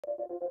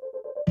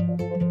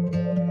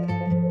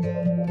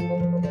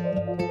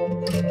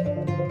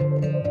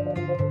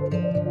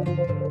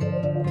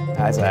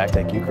Hi, Zach.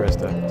 Thank you,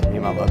 Krista, to be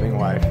my loving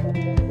wife.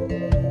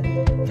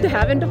 To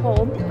have and to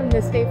hold from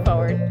this day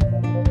forward.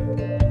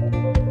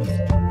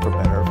 For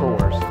better or for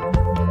worse.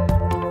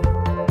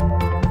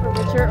 For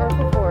richer or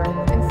for poor,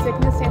 in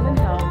sickness and in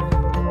health.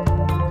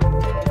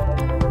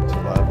 To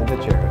love and to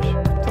cherish,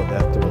 till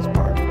death do us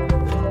part.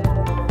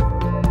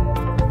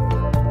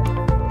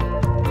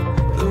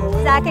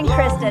 Zach and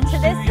Krista, to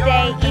this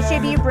day, each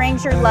of you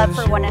brings your love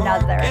for one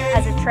another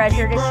as a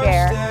treasure to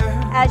share.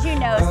 As you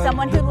know,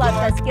 someone who loves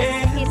us gives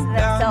us a piece of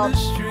themselves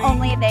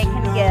only they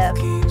can give.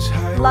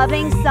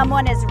 Loving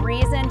someone is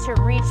reason to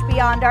reach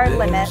beyond our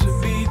limits,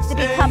 to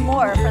become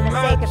more for the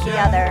sake of the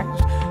other.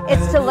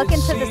 It's to look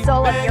into the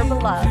soul of your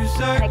beloved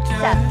and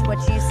accept what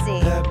you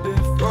see.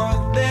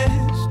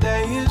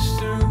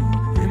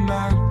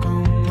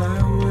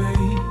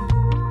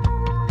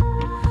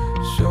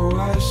 So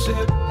I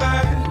sit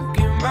back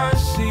in my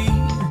seat,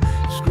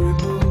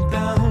 scribble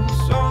down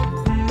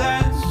something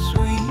that's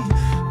sweet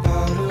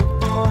about a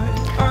boy.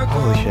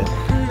 Holy shit.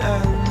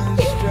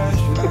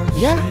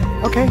 Yeah,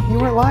 okay, you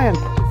weren't lying.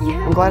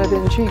 Yeah. I'm glad I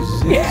didn't cheat.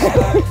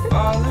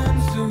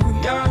 Falling to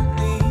your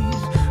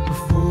knees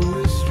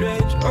before a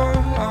strange or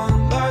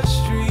on the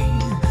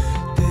street.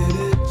 Did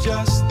it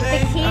just The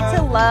key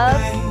to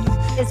love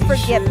is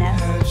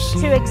forgiveness,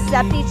 to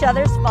accept each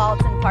other's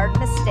faults and pardon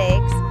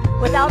mistakes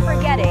without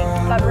forgetting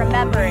but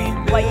remembering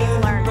what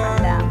you've learned from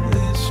them.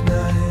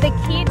 The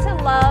key to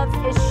love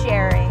is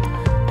sharing,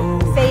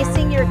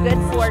 facing your good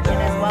fortune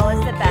as well as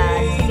the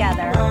bad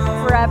together,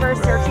 forever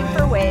searching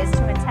for ways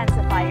to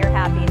intensify your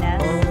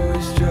happiness.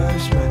 Always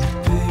just my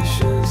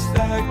patience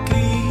that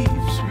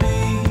keeps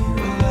me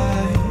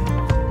alive.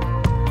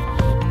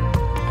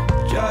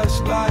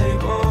 Just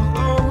like all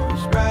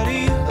those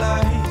ready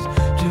lights,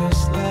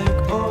 just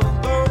like all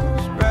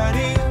those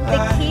ready The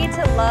lights. key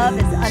to love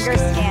is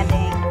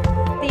understanding,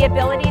 the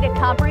ability to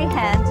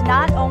comprehend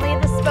not only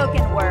the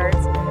spoken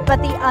words,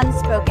 but the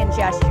unspoken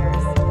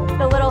gestures,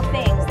 the little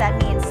things that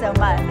mean so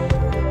much.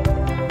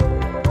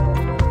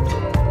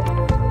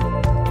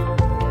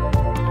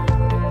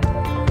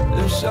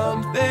 There's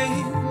something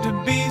to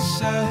be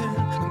said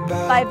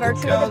about By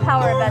virtue of the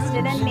power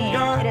vested in me,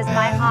 it is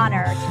my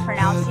honor to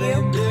pronounce you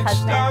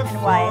husband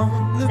and wife.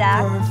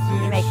 Zach,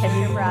 you may kiss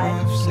your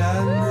bride.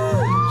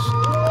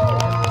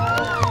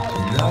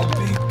 Not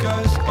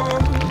because all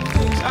the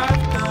things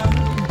I've done,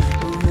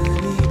 or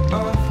many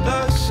of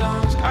the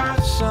songs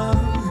I've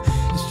sung.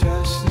 It's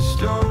just the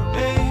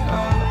story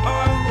of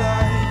our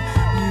life.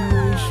 We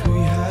wish we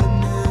had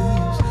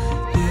this,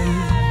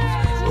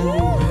 yes.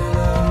 Oh, and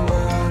I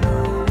wanna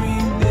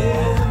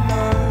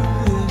remember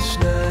this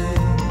night.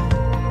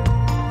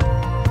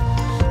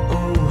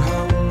 Oh,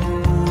 how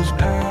moves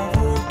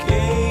never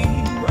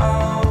came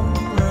out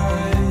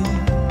right.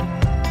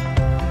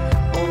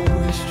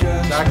 Oh, it's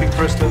just Zach and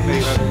Krista, may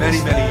you have many,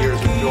 many years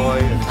of joy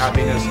and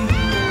happiness.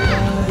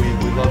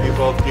 We love you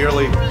both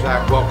dearly.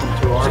 Zach, welcome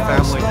to our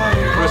family.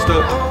 Krista,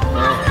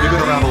 you've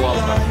been around a long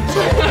time.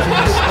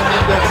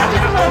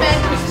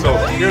 So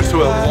here's to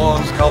a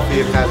long,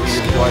 healthy, and happy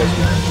and joyous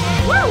marriage.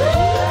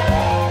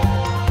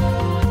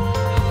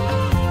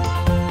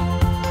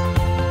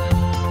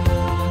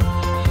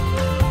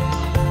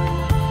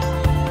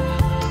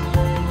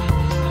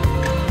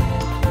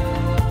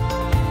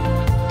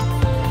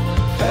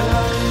 And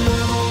I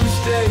remember we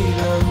stayed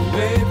up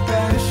way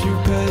past your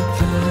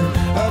bedtime,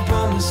 up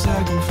on the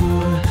second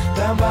floor,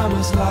 down by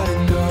my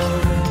sliding door.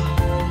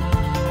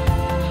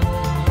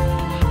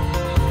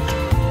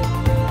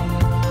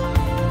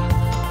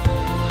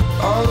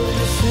 All of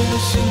this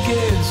innocent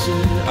kids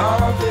and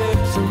our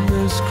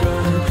victimless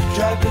crime,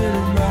 trapped in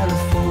a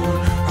metaphor,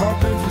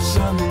 hoping for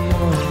something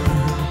more.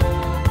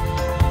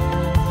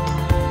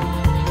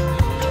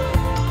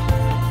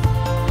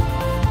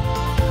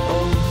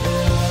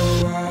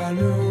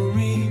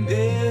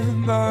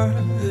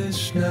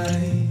 This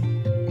night,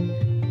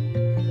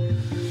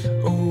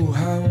 oh,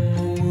 how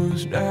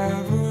moves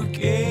never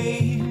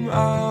came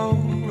out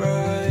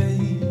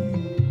right.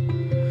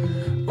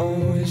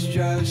 Oh, it's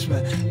just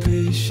my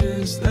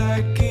patience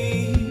that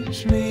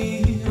keeps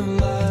me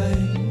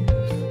alive.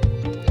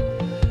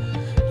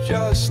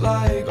 Just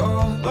like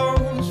all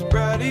those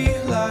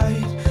bright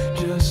lights,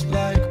 just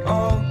like all